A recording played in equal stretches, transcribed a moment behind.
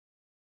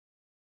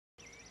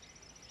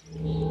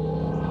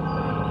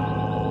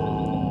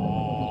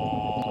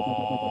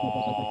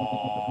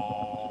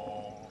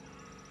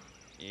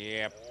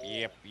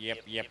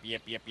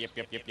Yep.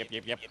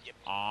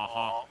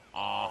 Uh-huh.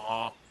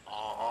 Uh-huh.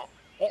 Uh-huh.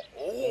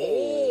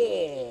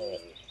 Oh.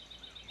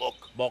 Book.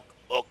 Book.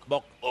 Book.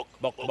 Book. Book.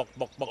 Book. Book. Book.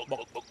 Book. Book.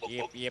 Book. Book. Book.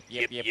 Yep.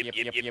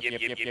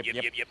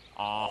 Yep.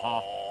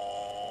 Uh-huh.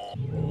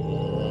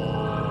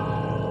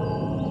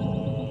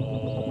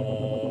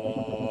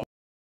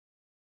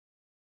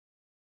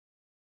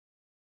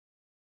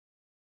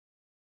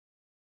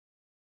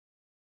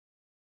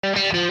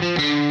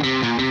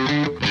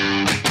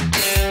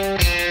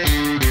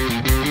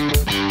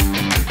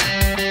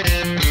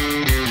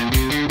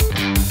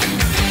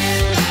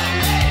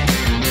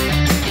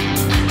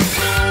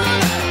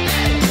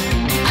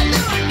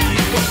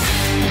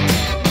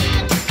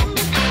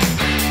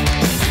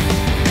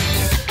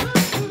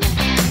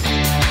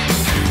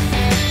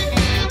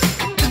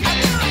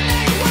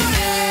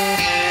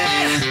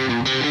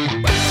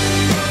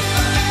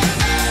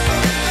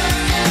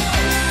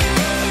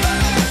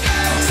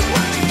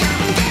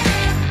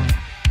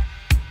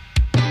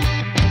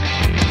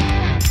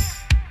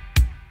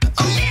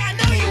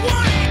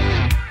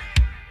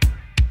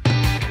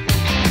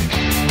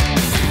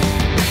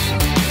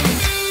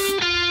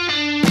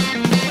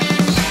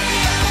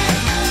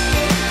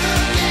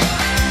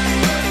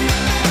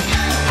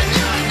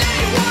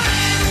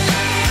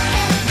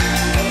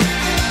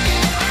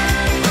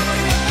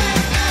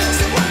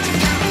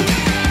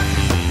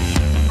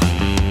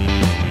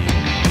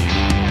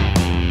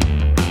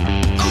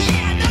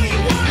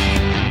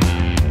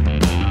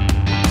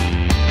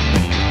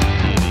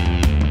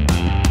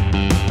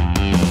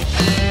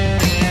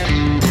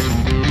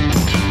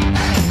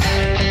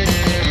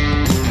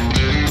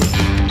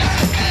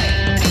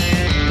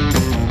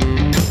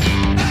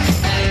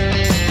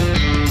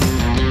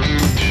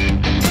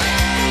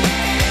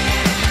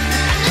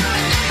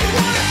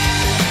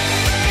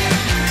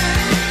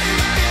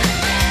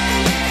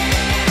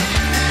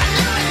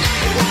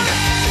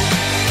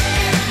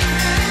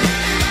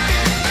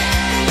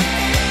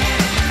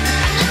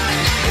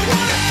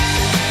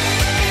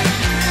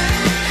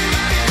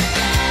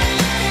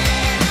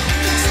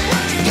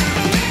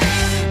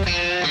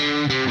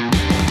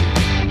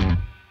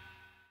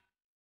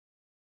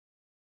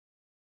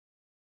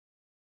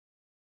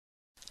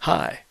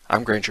 Hi,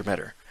 I'm Granger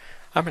Metter.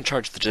 I'm in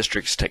charge of the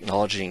district's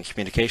technology and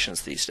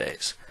communications these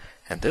days,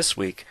 and this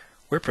week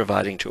we're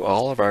providing to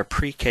all of our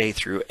pre-K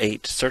through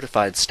 8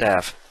 certified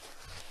staff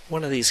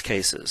one of these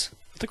cases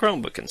with a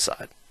Chromebook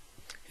inside.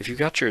 If you've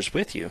got yours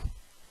with you,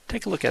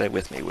 take a look at it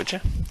with me, would you?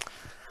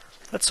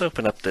 Let's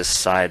open up this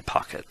side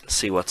pocket and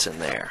see what's in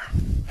there.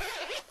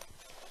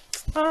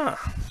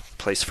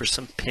 Place for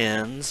some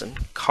pens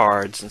and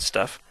cards and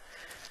stuff.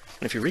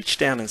 And if you reach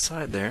down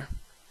inside there,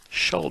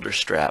 shoulder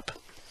strap,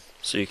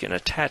 so you can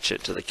attach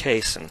it to the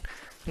case and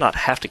not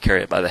have to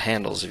carry it by the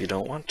handles if you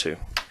don't want to.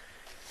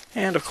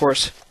 And of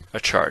course, a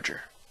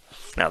charger.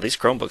 Now these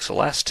Chromebooks will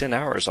last 10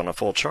 hours on a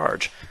full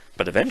charge,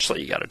 but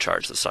eventually you got to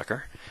charge the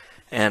sucker.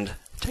 And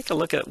take a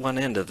look at one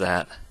end of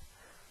that.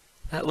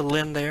 That little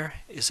end there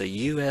is a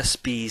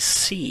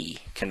USB-C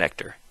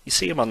connector. You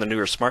see them on the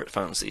newer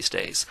smartphones these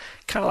days.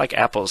 Kind of like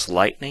Apple's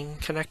Lightning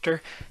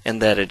connector, in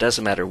that it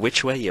doesn't matter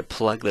which way you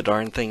plug the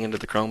darn thing into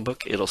the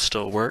Chromebook, it'll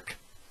still work.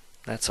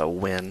 That's a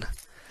win.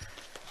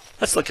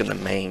 Let's look in the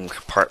main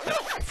compartment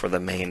for the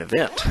main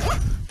event.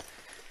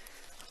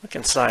 Look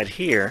inside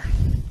here,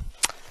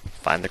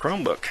 find the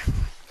Chromebook.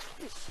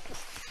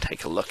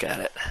 Take a look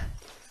at it.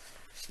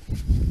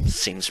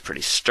 Seems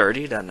pretty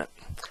sturdy, doesn't it?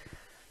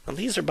 Now,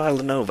 these are by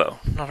Lenovo,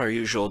 not our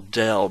usual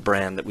Dell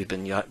brand that we've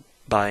been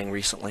buying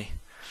recently.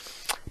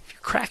 If you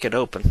crack it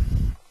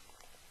open,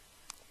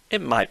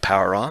 it might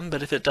power on,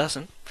 but if it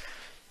doesn't,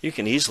 you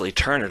can easily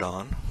turn it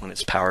on when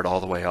it's powered all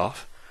the way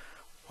off.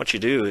 What you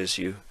do is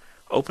you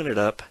open it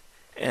up,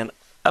 and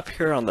up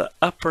here on the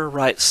upper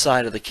right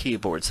side of the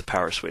keyboard is the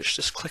power switch.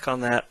 Just click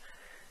on that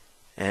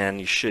and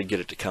you should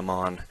get it to come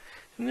on.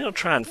 And it'll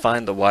try and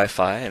find the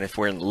Wi-Fi, and if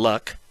we're in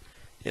luck,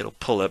 it'll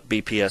pull up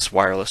BPS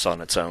wireless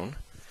on its own.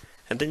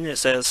 And then it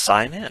says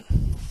sign in.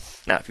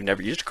 Now if you've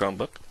never used a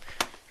Chromebook,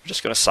 you're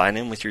just going to sign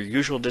in with your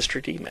usual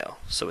district email.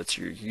 So it's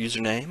your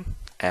username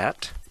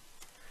at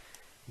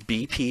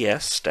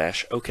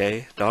bps-ok.org.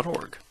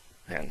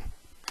 And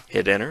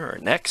hit enter or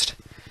next.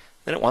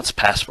 Then it wants a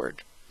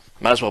password.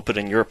 Might as well put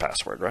in your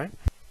password, right?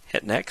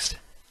 Hit next.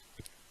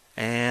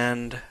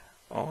 And,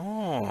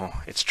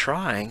 oh, it's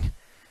trying.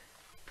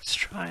 It's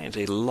trying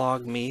to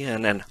log me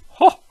in, and,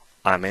 oh,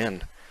 I'm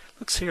in.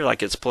 Looks here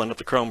like it's pulling up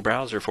the Chrome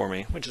browser for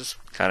me, which is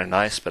kind of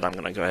nice, but I'm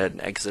going to go ahead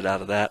and exit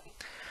out of that.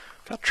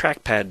 Got a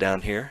trackpad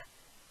down here.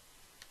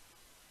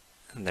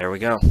 And there we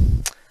go.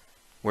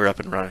 We're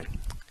up and running.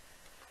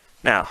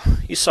 Now,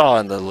 you saw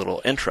in the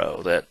little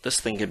intro that this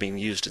thing can be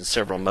used in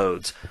several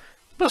modes.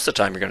 Most of the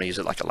time you're going to use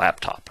it like a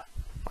laptop,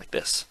 like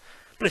this.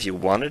 But if you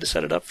wanted to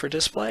set it up for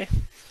display,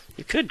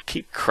 you could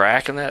keep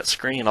cracking that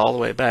screen all the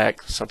way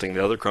back, something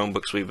the other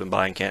Chromebooks we've been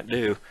buying can't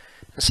do,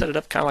 and set it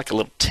up kind of like a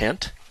little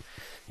tent.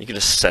 You can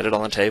just set it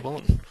on the table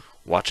and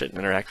watch it and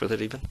interact with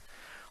it even.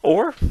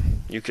 Or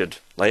you could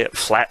lay it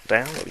flat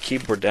down with the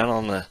keyboard down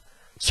on the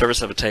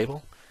surface of a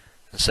table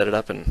and set it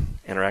up and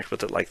interact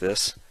with it like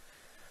this.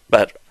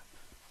 But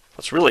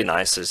what's really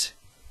nice is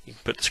you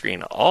can put the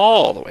screen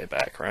all the way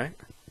back, right?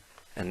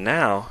 And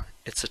now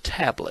it's a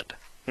tablet.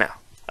 Now,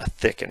 a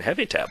thick and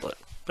heavy tablet,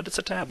 but it's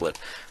a tablet.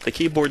 The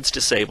keyboard's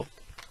disabled.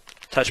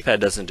 Touchpad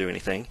doesn't do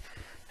anything.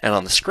 And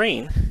on the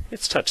screen,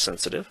 it's touch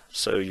sensitive,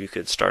 so you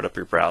could start up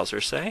your browser,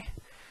 say.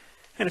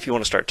 And if you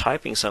want to start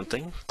typing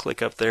something,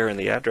 click up there in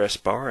the address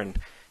bar and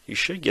you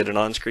should get an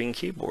on-screen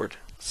keyboard.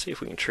 Let's see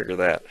if we can trigger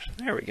that.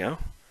 There we go.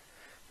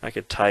 I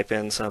could type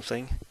in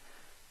something,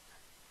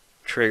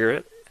 trigger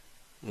it,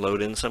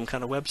 load in some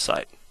kind of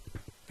website.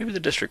 Maybe the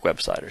district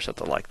website or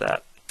something like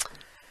that.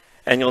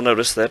 And you'll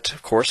notice that,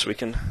 of course, we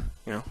can,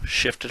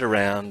 shift it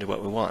around, do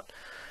what we want.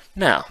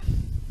 Now,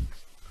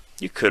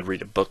 you could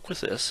read a book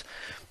with this,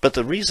 but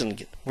the reason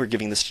we're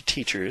giving this to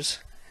teachers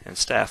and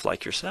staff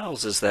like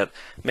yourselves is that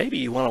maybe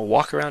you want to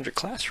walk around your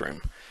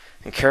classroom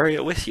and carry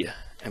it with you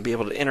and be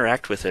able to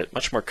interact with it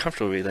much more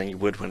comfortably than you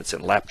would when it's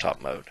in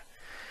laptop mode.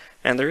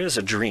 And there is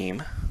a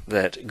dream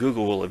that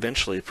Google will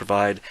eventually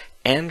provide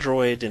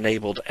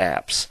Android-enabled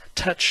apps,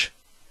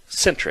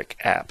 touch-centric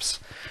apps,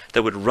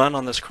 that would run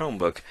on this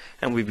Chromebook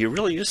and would be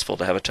really useful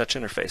to have a touch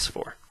interface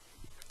for.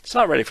 It's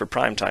not ready for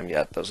prime time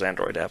yet, those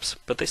Android apps,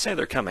 but they say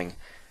they're coming,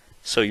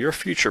 so you're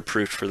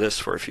future-proofed for this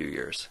for a few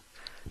years.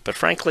 But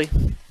frankly,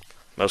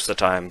 most of the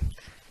time,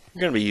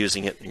 you're going to be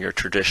using it in your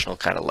traditional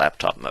kind of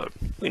laptop mode.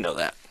 We know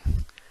that.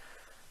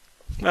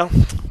 Well,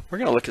 we're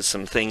going to look at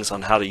some things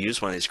on how to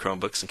use one of these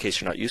Chromebooks in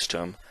case you're not used to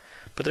them,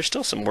 but there's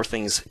still some more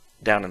things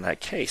down in that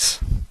case.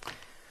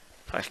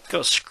 If I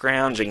go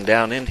scrounging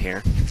down in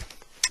here,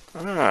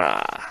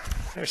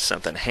 there's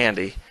something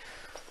handy.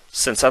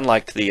 Since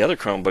unlike the other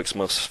Chromebooks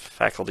most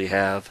faculty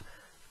have,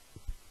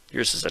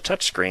 yours is a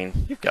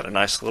touchscreen, you've got a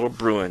nice little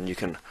Bruin you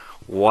can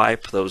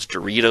wipe those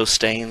Dorito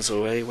stains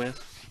away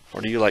with.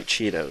 Or do you like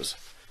Cheetos?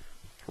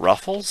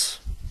 Ruffles?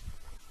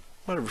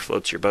 Whatever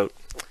floats your boat.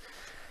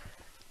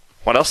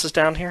 What else is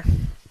down here?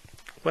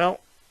 Well,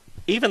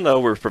 even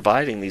though we're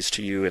providing these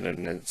to you in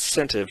an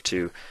incentive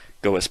to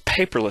go as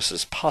paperless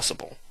as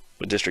possible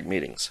with district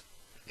meetings,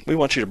 we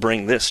want you to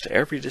bring this to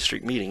every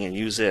district meeting and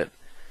use it.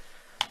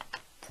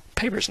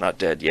 Paper's not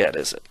dead yet,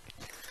 is it?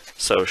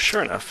 So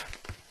sure enough,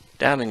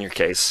 down in your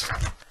case,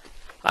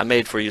 I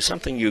made for you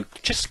something you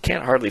just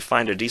can't hardly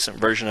find a decent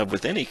version of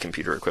with any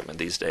computer equipment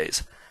these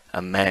days.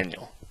 A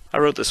manual. I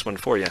wrote this one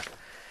for you.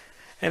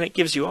 And it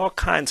gives you all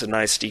kinds of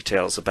nice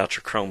details about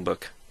your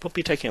Chromebook. We'll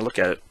be taking a look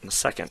at it in a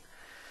second.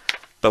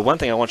 But one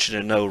thing I want you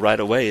to know right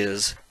away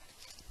is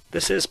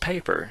this is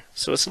paper,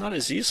 so it's not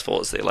as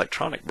useful as the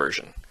electronic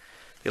version.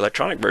 The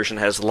electronic version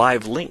has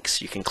live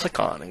links you can click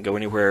on and go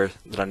anywhere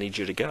that I need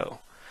you to go.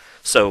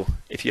 So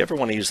if you ever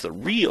want to use the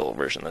real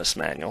version of this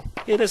manual,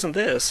 it isn't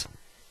this.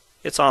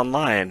 It's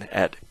online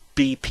at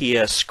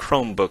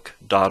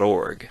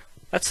bpschromebook.org.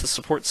 That's the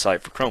support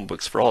site for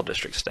Chromebooks for all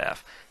district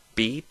staff,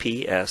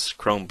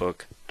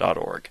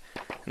 bpschromebook.org.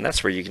 And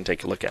that's where you can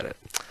take a look at it.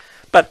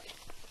 But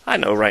I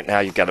know right now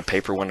you've got a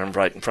paper one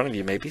right in front of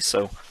you maybe,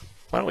 so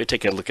why don't we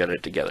take a look at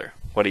it together?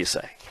 What do you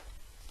say?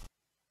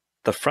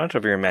 The front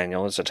of your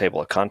manual is a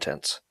table of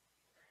contents.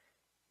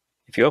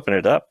 If you open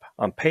it up,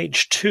 on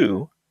page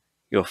 2,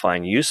 you'll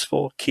find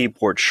useful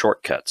keyboard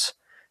shortcuts.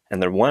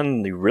 And the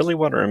one you really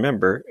want to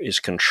remember is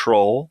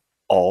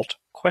Control-Alt?.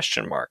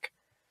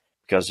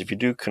 Because if you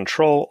do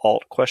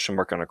Control-Alt?.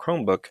 on a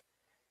Chromebook,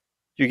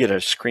 you get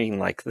a screen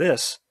like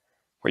this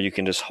where you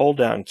can just hold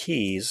down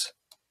keys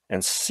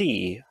and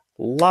see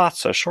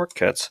lots of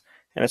shortcuts,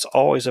 and it's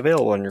always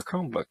available on your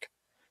Chromebook.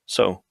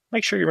 So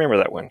make sure you remember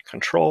that one,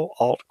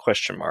 Control-Alt?.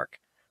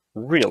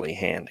 Really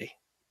handy.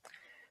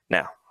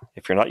 Now,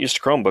 if you're not used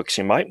to Chromebooks,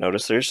 you might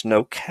notice there's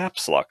no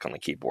caps lock on the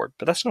keyboard,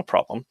 but that's no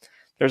problem.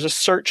 There's a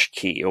search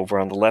key over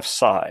on the left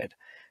side,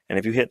 and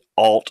if you hit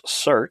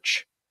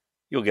Alt-Search,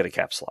 you'll get a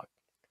caps lock.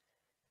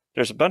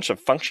 There's a bunch of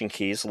function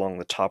keys along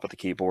the top of the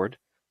keyboard.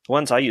 The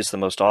ones I use the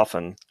most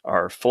often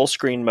are full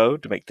screen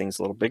mode to make things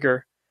a little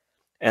bigger,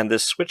 and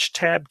this switch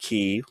tab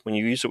key, when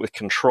you use it with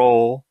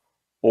Control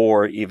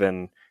or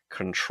even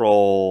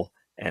Control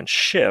and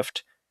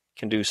Shift,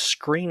 can do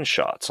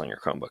screenshots on your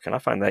Chromebook, and I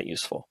find that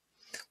useful.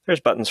 There's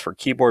buttons for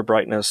keyboard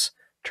brightness,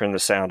 turn the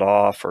sound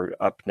off or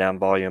up and down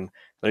volume.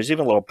 There's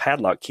even a little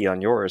padlock key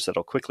on yours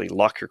that'll quickly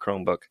lock your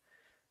Chromebook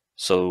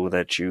so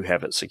that you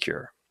have it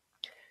secure.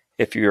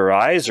 If your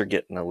eyes are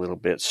getting a little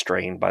bit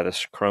strained by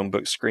this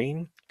Chromebook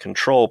screen,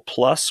 Control+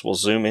 will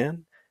zoom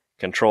in,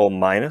 Control-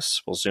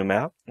 will zoom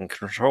out, and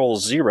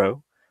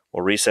Control-0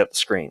 will reset the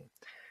screen.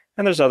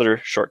 And there's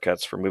other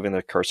shortcuts for moving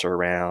the cursor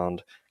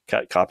around,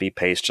 cut, copy,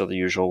 paste are the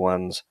usual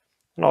ones,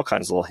 and all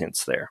kinds of little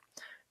hints there.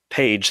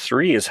 Page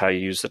 3 is how you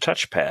use the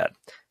touchpad,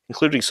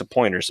 including some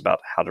pointers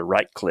about how to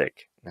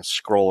right-click and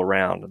scroll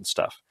around and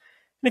stuff.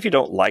 And if you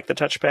don't like the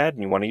touchpad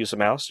and you want to use a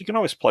mouse, you can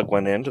always plug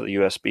one into the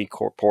USB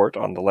port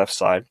on the left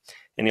side,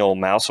 and the old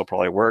mouse will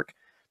probably work.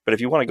 But if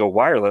you want to go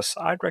wireless,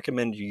 I'd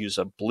recommend you use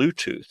a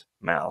Bluetooth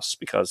mouse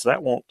because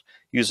that won't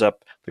use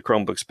up the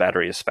Chromebook's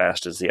battery as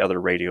fast as the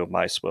other radio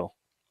mice will.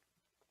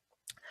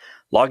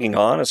 Logging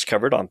on is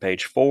covered on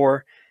page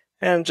 4,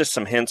 and just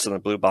some hints in the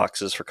blue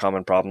boxes for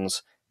common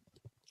problems.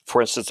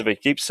 For instance, if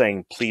it keeps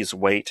saying please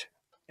wait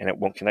and it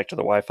won't connect to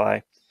the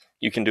Wi-Fi,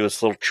 you can do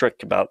this little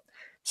trick about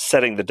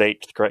setting the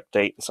date to the correct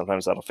date, and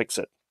sometimes that'll fix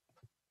it.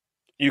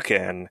 You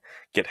can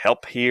get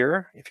help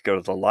here if you go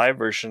to the live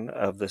version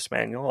of this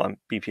manual on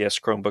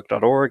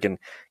bpschromebook.org and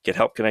get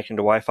help connecting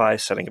to Wi-Fi,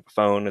 setting up a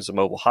phone as a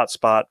mobile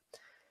hotspot.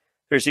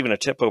 There's even a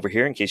tip over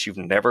here in case you've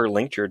never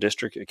linked your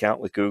district account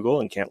with Google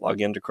and can't log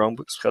into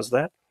Chromebooks because of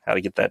that, how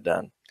to get that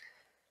done.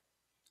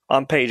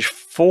 On page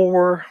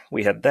 4,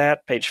 we had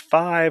that. Page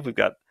 5, we've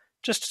got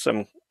just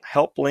some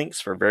help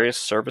links for various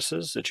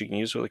services that you can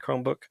use with a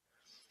Chromebook,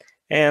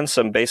 and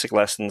some basic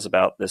lessons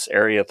about this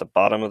area at the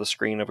bottom of the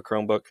screen of a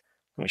Chromebook.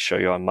 Let me show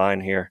you on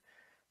mine here.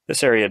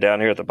 This area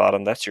down here at the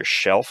bottom, that's your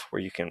shelf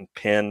where you can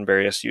pin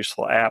various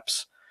useful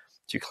apps.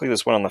 So you click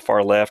this one on the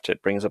far left,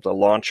 it brings up the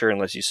launcher and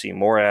lets you see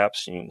more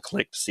apps, and you can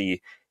click to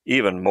see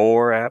even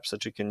more apps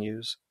that you can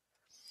use.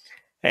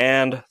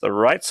 And the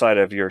right side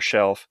of your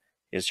shelf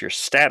is your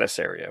status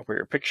area, where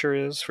your picture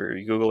is for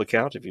your Google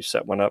account if you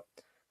set one up,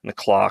 and the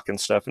clock and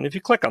stuff. And if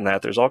you click on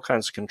that, there's all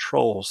kinds of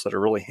controls that are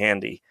really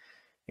handy,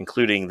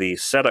 including the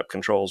setup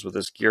controls with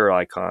this gear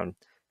icon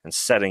and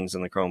settings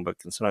in the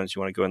Chromebook. And sometimes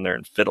you want to go in there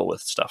and fiddle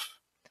with stuff.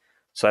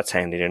 So that's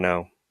handy to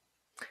know.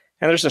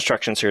 And there's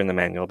instructions here in the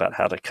manual about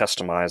how to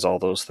customize all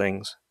those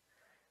things.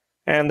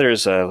 And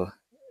there's a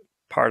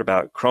part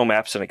about Chrome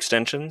apps and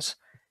extensions.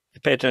 If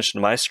you pay attention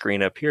to my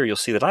screen up here, you'll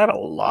see that I have a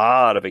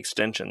lot of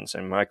extensions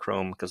in my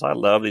Chrome because I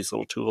love these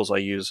little tools I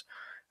use.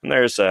 And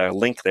there's a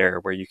link there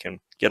where you can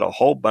get a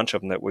whole bunch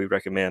of them that we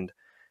recommend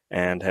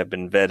and have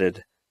been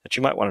vetted that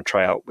you might want to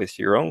try out with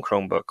your own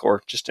Chromebook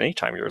or just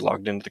anytime you're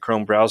logged into the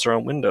Chrome browser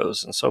on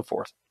Windows and so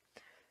forth.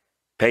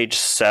 Page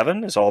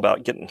 7 is all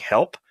about getting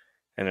help.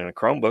 And in a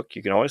Chromebook,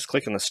 you can always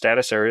click in the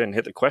status area and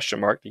hit the question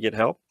mark to get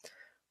help.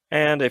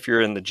 And if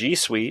you're in the G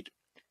Suite,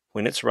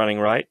 when it's running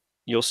right,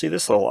 you'll see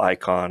this little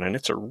icon, and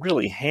it's a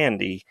really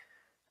handy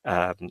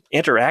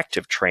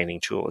interactive training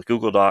tool with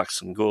Google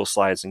Docs and Google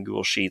Slides and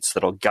Google Sheets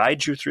that'll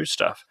guide you through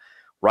stuff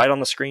right on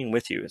the screen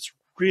with you. It's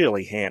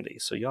really handy,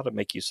 so you ought to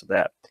make use of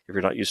that if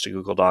you're not used to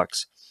Google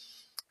Docs.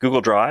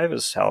 Google Drive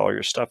is how all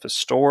your stuff is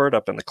stored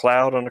up in the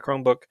cloud on a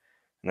Chromebook,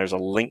 and there's a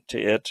link to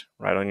it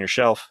right on your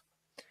shelf.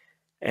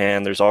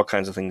 And there's all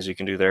kinds of things you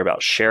can do there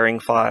about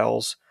sharing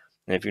files.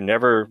 And if you've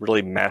never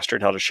really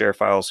mastered how to share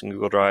files in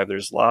Google Drive,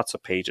 there's lots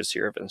of pages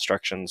here of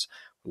instructions,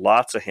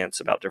 lots of hints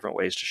about different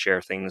ways to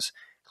share things,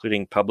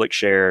 including public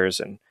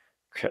shares and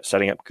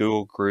setting up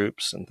Google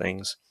groups and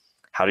things.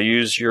 How to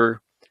use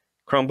your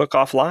Chromebook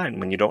offline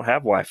when you don't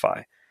have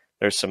Wi-Fi.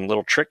 There's some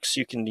little tricks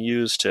you can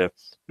use to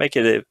make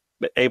it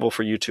able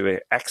for you to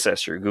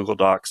access your Google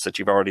Docs that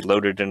you've already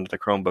loaded into the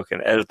Chromebook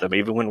and edit them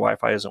even when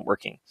Wi-Fi isn't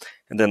working.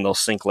 And then they'll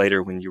sync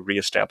later when you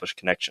reestablish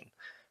connection.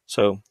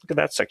 So look at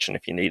that section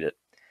if you need it.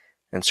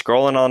 And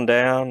scrolling on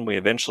down, we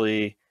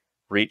eventually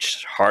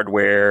reached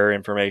hardware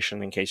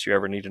information in case you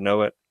ever need to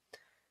know it,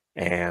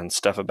 and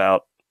stuff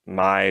about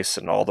mice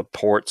and all the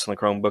ports in the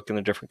Chromebook and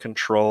the different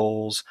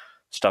controls,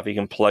 stuff you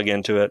can plug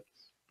into it.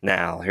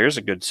 Now, here's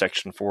a good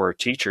section for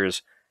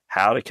teachers,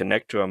 how to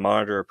connect to a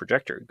monitor or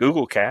projector.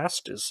 Google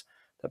Cast is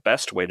the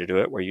best way to do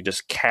it, where you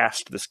just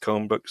cast this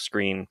Chromebook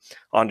screen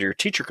onto your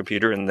teacher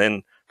computer, and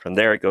then from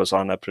there it goes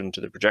on up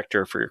into the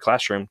projector for your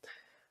classroom.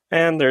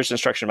 And there's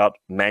instruction about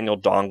manual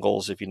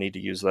dongles if you need to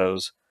use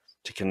those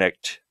to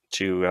connect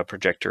to a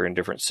projector in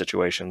different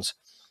situations,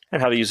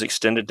 and how to use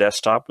extended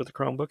desktop with a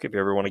Chromebook if you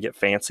ever want to get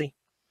fancy,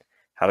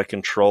 how to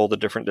control the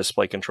different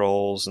display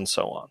controls, and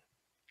so on.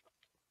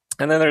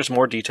 And then there's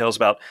more details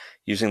about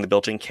using the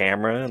built-in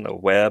camera and the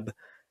webcam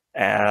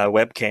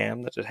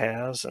that it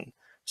has, and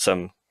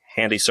some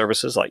handy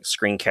services like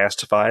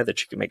Screencastify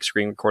that you can make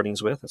screen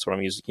recordings with. That's what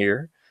I'm using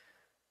here.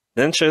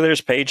 Then there's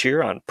a page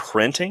here on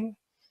printing.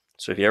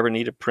 So if you ever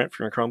need to print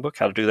from your Chromebook,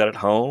 how to do that at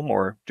home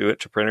or do it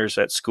to printers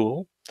at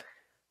school.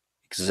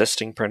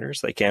 Existing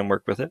printers, they can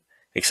work with it.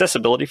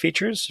 Accessibility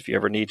features, if you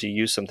ever need to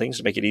use some things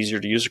to make it easier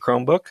to use a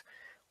Chromebook,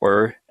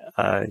 or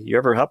you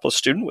ever help a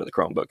student with a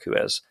Chromebook who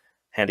has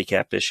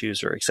handicap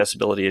issues or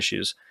accessibility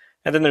issues.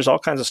 And then there's all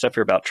kinds of stuff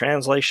here about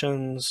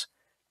translations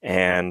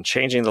and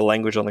changing the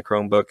language on the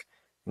Chromebook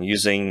and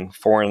using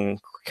foreign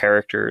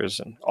characters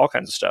and all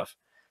kinds of stuff.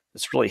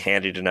 It's really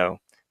handy to know.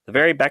 The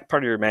very back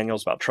part of your manual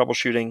is about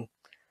troubleshooting,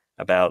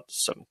 about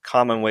some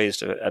common ways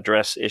to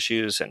address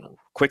issues and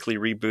quickly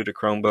reboot a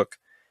Chromebook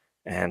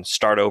and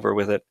start over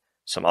with it,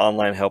 some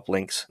online help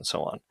links, and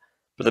so on.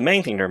 But the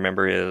main thing to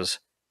remember is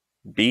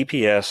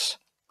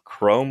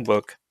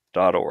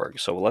bpschromebook.org.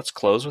 So let's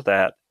close with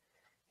that.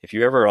 If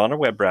you're ever on a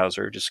web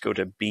browser, just go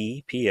to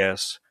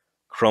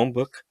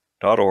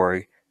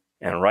bpschromebook.org,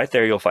 and right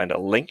there you'll find a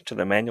link to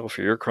the manual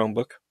for your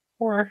Chromebook,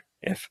 or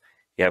if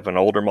you have an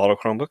older model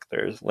Chromebook,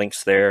 there's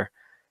links there.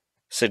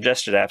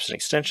 Suggested apps and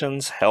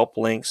extensions, help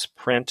links,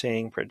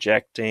 printing,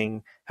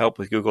 projecting, help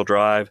with Google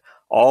Drive,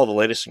 all the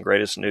latest and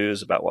greatest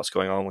news about what's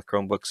going on with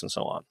Chromebooks and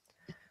so on.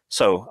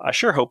 So I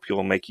sure hope you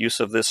will make use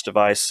of this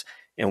device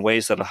in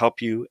ways that will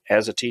help you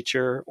as a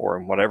teacher or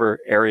in whatever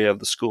area of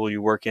the school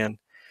you work in.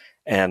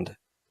 And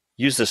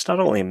Use this not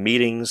only in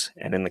meetings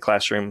and in the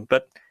classroom,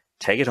 but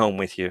take it home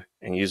with you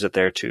and use it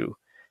there too,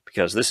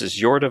 because this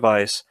is your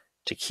device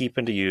to keep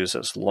and to use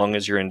as long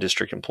as you're in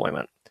district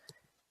employment.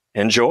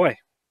 Enjoy!